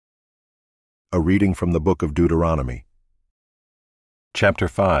A reading from the book of Deuteronomy. Chapter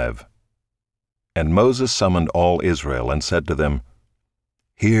 5. And Moses summoned all Israel and said to them,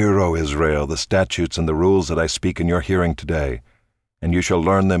 Hear, O Israel, the statutes and the rules that I speak in your hearing today, and you shall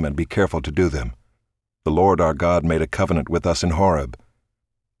learn them and be careful to do them. The Lord our God made a covenant with us in Horeb.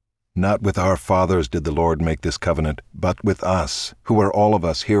 Not with our fathers did the Lord make this covenant, but with us, who are all of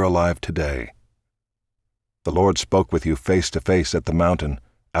us here alive today. The Lord spoke with you face to face at the mountain,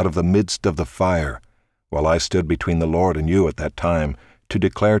 out of the midst of the fire, while I stood between the Lord and you at that time, to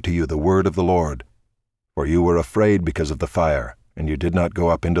declare to you the word of the Lord. For you were afraid because of the fire, and you did not go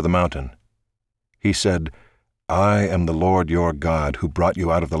up into the mountain. He said, I am the Lord your God, who brought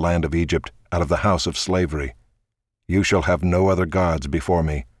you out of the land of Egypt, out of the house of slavery. You shall have no other gods before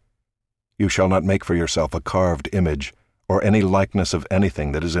me. You shall not make for yourself a carved image, or any likeness of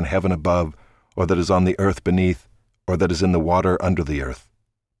anything that is in heaven above, or that is on the earth beneath, or that is in the water under the earth.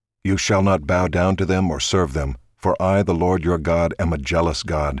 You shall not bow down to them or serve them, for I, the Lord your God, am a jealous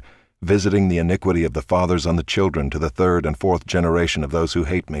God, visiting the iniquity of the fathers on the children to the third and fourth generation of those who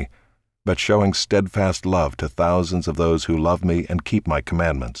hate me, but showing steadfast love to thousands of those who love me and keep my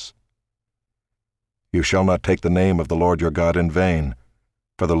commandments. You shall not take the name of the Lord your God in vain,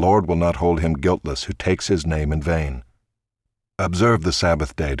 for the Lord will not hold him guiltless who takes his name in vain. Observe the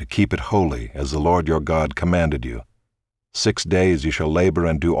Sabbath day to keep it holy, as the Lord your God commanded you. 6 days you shall labor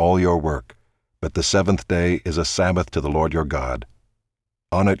and do all your work, but the seventh day is a Sabbath to the Lord your God.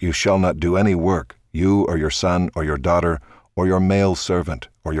 On it you shall not do any work, you or your son or your daughter, or your male servant,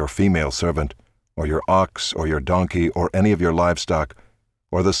 or your female servant, or your ox or your donkey, or any of your livestock,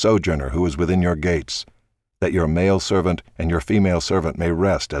 or the sojourner who is within your gates, that your male servant and your female servant may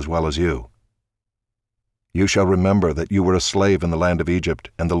rest as well as you. You shall remember that you were a slave in the land of Egypt,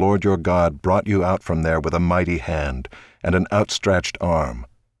 and the Lord your God brought you out from there with a mighty hand and an outstretched arm.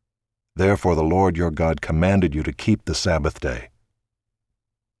 Therefore the Lord your God commanded you to keep the Sabbath day.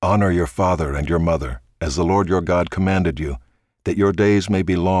 Honor your father and your mother, as the Lord your God commanded you, that your days may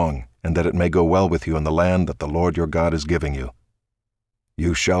be long, and that it may go well with you in the land that the Lord your God is giving you.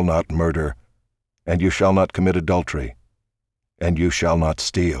 You shall not murder, and you shall not commit adultery, and you shall not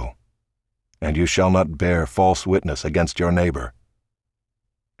steal, and you shall not bear false witness against your neighbor,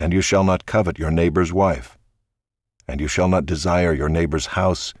 and you shall not covet your neighbor's wife, and you shall not desire your neighbor's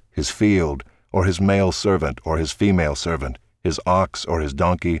house, his field, or his male servant, or his female servant, his ox, or his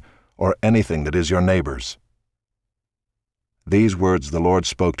donkey, or anything that is your neighbor's. These words the Lord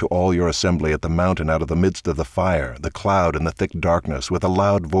spoke to all your assembly at the mountain out of the midst of the fire, the cloud, and the thick darkness, with a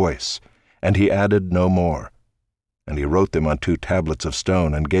loud voice, and he added no more. And he wrote them on 2 tablets of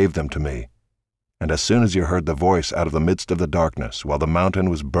stone, and gave them to me. And as soon as you heard the voice out of the midst of the darkness, while the mountain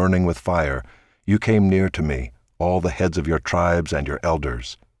was burning with fire, you came near to me, all the heads of your tribes and your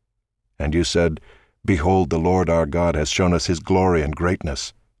elders. And you said, Behold, the Lord our God has shown us his glory and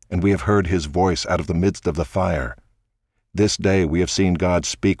greatness, and we have heard his voice out of the midst of the fire. This day we have seen God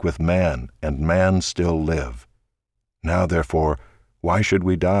speak with man, and man still live. Now therefore, why should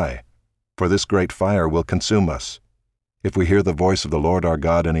we die? For this great fire will consume us. If we hear the voice of the Lord our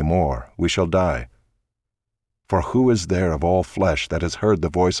God any more, we shall die. For who is there of all flesh that has heard the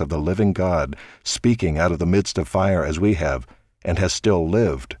voice of the living God speaking out of the midst of fire as we have, and has still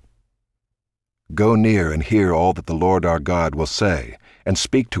lived? Go near and hear all that the Lord our God will say, and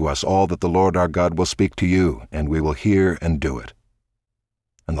speak to us all that the Lord our God will speak to you, and we will hear and do it.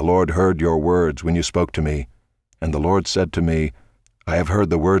 And the Lord heard your words when you spoke to me, and the Lord said to me, I have heard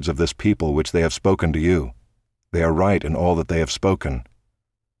the words of this people which they have spoken to you. They are right in all that they have spoken.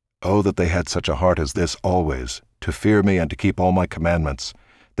 Oh, that they had such a heart as this always, to fear me and to keep all my commandments,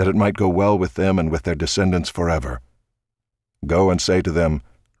 that it might go well with them and with their descendants forever. Go and say to them,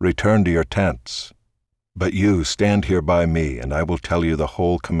 Return to your tents. But you stand here by me, and I will tell you the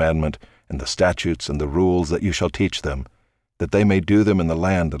whole commandment, and the statutes and the rules that you shall teach them, that they may do them in the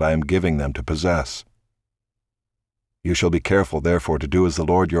land that I am giving them to possess. You shall be careful, therefore, to do as the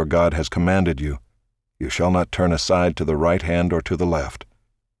Lord your God has commanded you. You shall not turn aside to the right hand or to the left.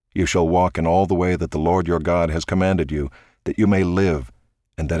 You shall walk in all the way that the Lord your God has commanded you, that you may live,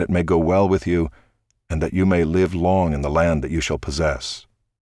 and that it may go well with you, and that you may live long in the land that you shall possess.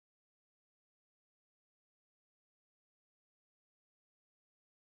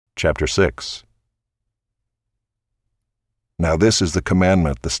 Chapter 6. Now this is the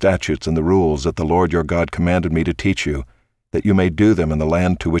commandment, the statutes, and the rules that the Lord your God commanded me to teach you, that you may do them in the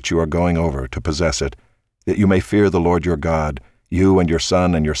land to which you are going over to possess it, that you may fear the Lord your God, you and your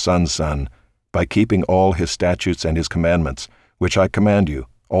son's son, by keeping all his statutes and his commandments, which I command you,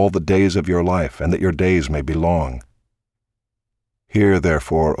 all the days of your life, and that your days may be long. Hear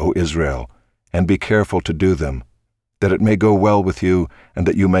therefore, O Israel, and be careful to do them, that it may go well with you, and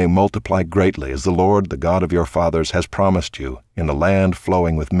that you may multiply greatly, as the Lord, the God of your fathers, has promised you, in a land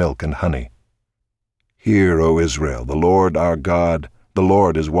flowing with milk and honey. Hear, O Israel, the Lord our God, the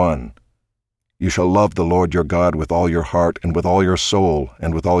Lord is one. You shall love the Lord your God with all your heart, and with all your soul,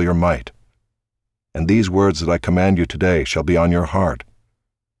 and with all your might. And these words that I command you today shall be on your heart.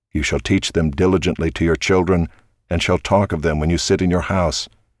 You shall teach them diligently to your children, and shall talk of them when you sit in your house,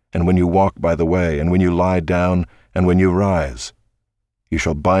 and when you walk by the way, and when you lie down, and when you rise. You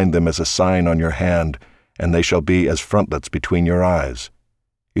shall bind them as a sign on your hand, and they shall be as frontlets between your eyes.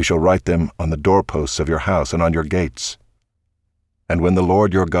 You shall write them on the doorposts of your house and on your gates. And when the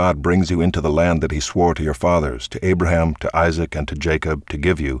Lord your God brings you into the land that he swore to your fathers, to Abraham, to Isaac, and to Jacob, to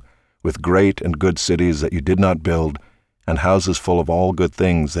give you, with great and good cities that you did not build, and houses full of all good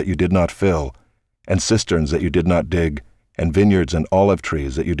things that you did not fill, and cisterns that you did not dig, and vineyards and olive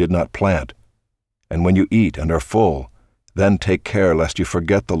trees that you did not plant, and when you eat and are full, then take care lest you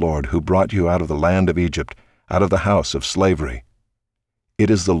forget the Lord who brought you out of the land of Egypt, out of the house of slavery. It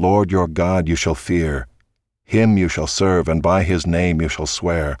is the Lord your God you shall fear. Him you shall serve, and by his name you shall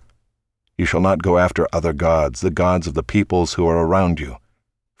swear. You shall not go after other gods, the gods of the peoples who are around you.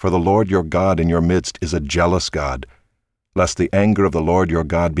 For the Lord your God in your midst is a jealous God, lest the anger of the Lord your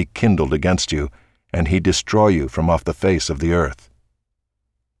God be kindled against you, and he destroy you from off the face of the earth.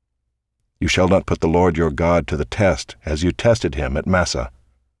 You shall not put the Lord your God to the test, as you tested him at Massah.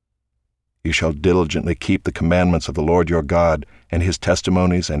 You shall diligently keep the commandments of the Lord your God, and his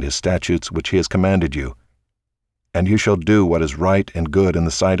testimonies and his statutes which he has commanded you. And you shall do what is right and good in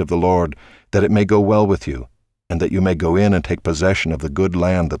the sight of the Lord, that it may go well with you, and that you may go in and take possession of the good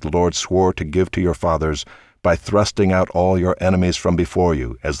land that the Lord swore to give to your fathers, by thrusting out all your enemies from before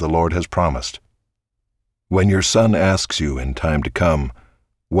you, as the Lord has promised. When your son asks you in time to come,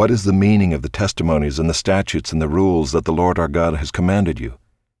 what is the meaning of the testimonies and the statutes and the rules that the Lord our God has commanded you?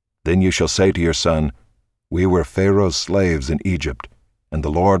 Then you shall say to your son, We were Pharaoh's slaves in Egypt, and the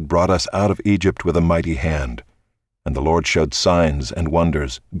Lord brought us out of Egypt with a mighty hand. And the Lord showed signs and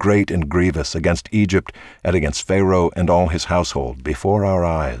wonders, great and grievous, against Egypt and against Pharaoh and all his household, before our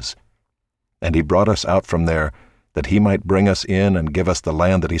eyes. And he brought us out from there, that he might bring us in and give us the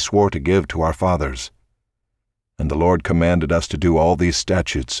land that he swore to give to our fathers. And the Lord commanded us to do all these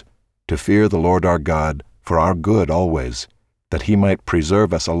statutes, to fear the Lord our God, for our good always, that he might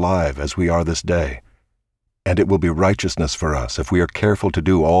preserve us alive as we are this day. And it will be righteousness for us if we are careful to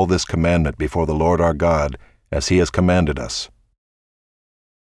do all this commandment before the Lord our God, as he has commanded us.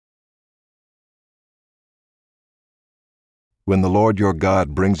 When the Lord your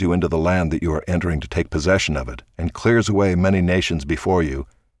God brings you into the land that you are entering to take possession of it, and clears away many nations before you,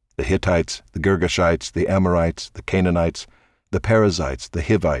 the Hittites, the Girgashites, the Amorites, the Canaanites, the Perizzites, the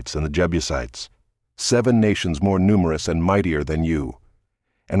Hivites, and the Jebusites, 7 nations more numerous and mightier than you.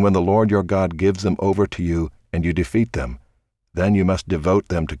 And when the Lord your God gives them over to you, and you defeat them, then you must devote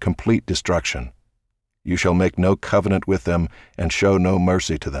them to complete destruction. You shall make no covenant with them, and show no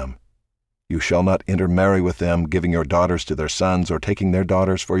mercy to them. You shall not intermarry with them, giving your daughters to their sons, or taking their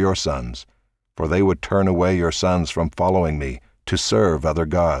daughters for your sons, for they would turn away your sons from following me, to serve other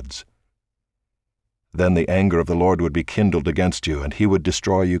gods. Then the anger of the Lord would be kindled against you, and he would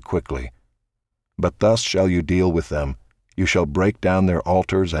destroy you quickly. But thus shall you deal with them. You shall break down their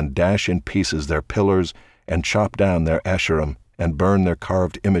altars, and dash in pieces their pillars, and chop down their Asherim, and burn their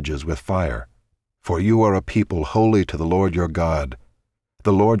carved images with fire. For you are a people holy to the Lord your God.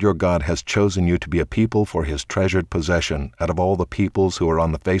 The Lord your God has chosen you to be a people for his treasured possession out of all the peoples who are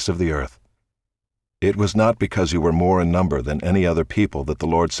on the face of the earth. It was not because you were more in number than any other people that the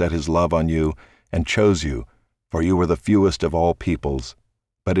Lord set his love on you and chose you, for you were the fewest of all peoples,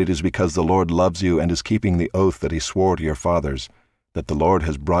 but it is because the Lord loves you and is keeping the oath that he swore to your fathers, that the Lord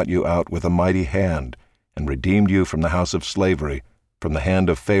has brought you out with a mighty hand and redeemed you from the house of slavery, from the hand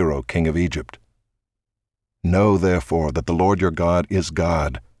of Pharaoh king of Egypt. Know, therefore, that the Lord your God is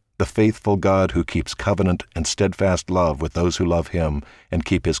God, the faithful God who keeps covenant and steadfast love with those who love him and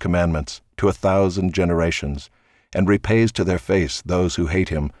keep his commandments to 1,000 generations, and repays to their face those who hate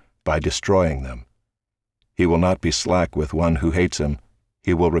him by destroying them. He will not be slack with one who hates him,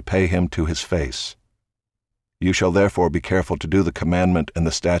 he will repay him to his face. You shall therefore be careful to do the commandment and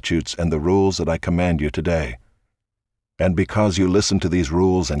the statutes and the rules that I command you today. And because you listen to these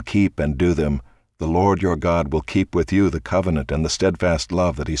rules and keep and do them, the Lord your God will keep with you the covenant and the steadfast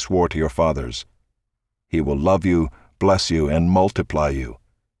love that he swore to your fathers. He will love you, bless you, and multiply you.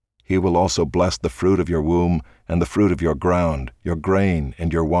 He will also bless the fruit of your womb and the fruit of your ground, your grain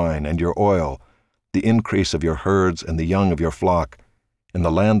and your wine and your oil, the increase of your herds and the young of your flock, in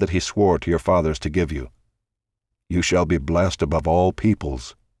the land that he swore to your fathers to give you. You shall be blessed above all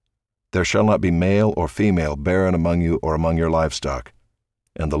peoples. There shall not be male or female barren among you or among your livestock.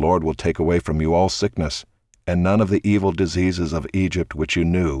 And the Lord will take away from you all sickness, and none of the evil diseases of Egypt which you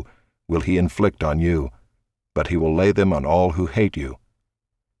knew will he inflict on you, but he will lay them on all who hate you.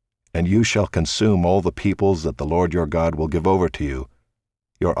 And you shall consume all the peoples that the Lord your God will give over to you.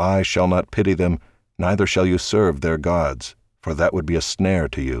 Your eyes shall not pity them, neither shall you serve their gods, for that would be a snare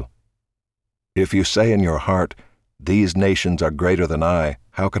to you. If you say in your heart, These nations are greater than I,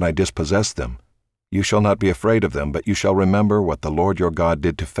 how can I dispossess them? You shall not be afraid of them, but you shall remember what the Lord your God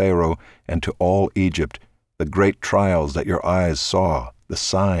did to Pharaoh and to all Egypt, the great trials that your eyes saw, the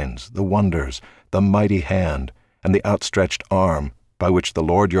signs, the wonders, the mighty hand, and the outstretched arm by which the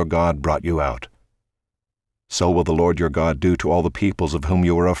Lord your God brought you out. So will the Lord your God do to all the peoples of whom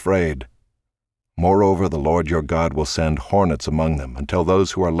you were afraid. Moreover, the Lord your God will send hornets among them, until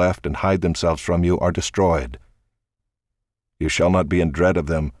those who are left and hide themselves from you are destroyed. You shall not be in dread of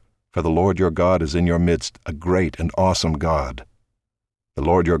them, for the Lord your God is in your midst, a great and awesome God. The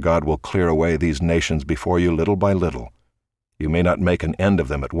Lord your God will clear away these nations before you little by little. You may not make an end of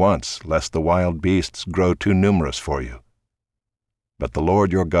them at once, lest the wild beasts grow too numerous for you. But the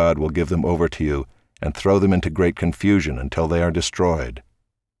Lord your God will give them over to you, and throw them into great confusion until they are destroyed.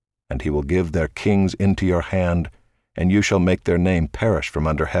 And he will give their kings into your hand, and you shall make their name perish from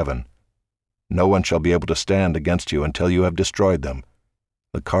under heaven. No one shall be able to stand against you until you have destroyed them.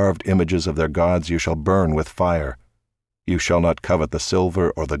 The carved images of their gods you shall burn with fire. You shall not covet the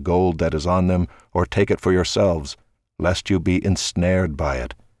silver or the gold that is on them, or take it for yourselves, lest you be ensnared by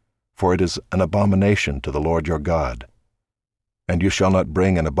it, for it is an abomination to the Lord your God. And you shall not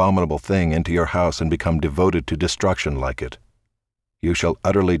bring an abominable thing into your house and become devoted to destruction like it. You shall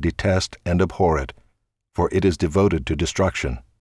utterly detest and abhor it, for it is devoted to destruction.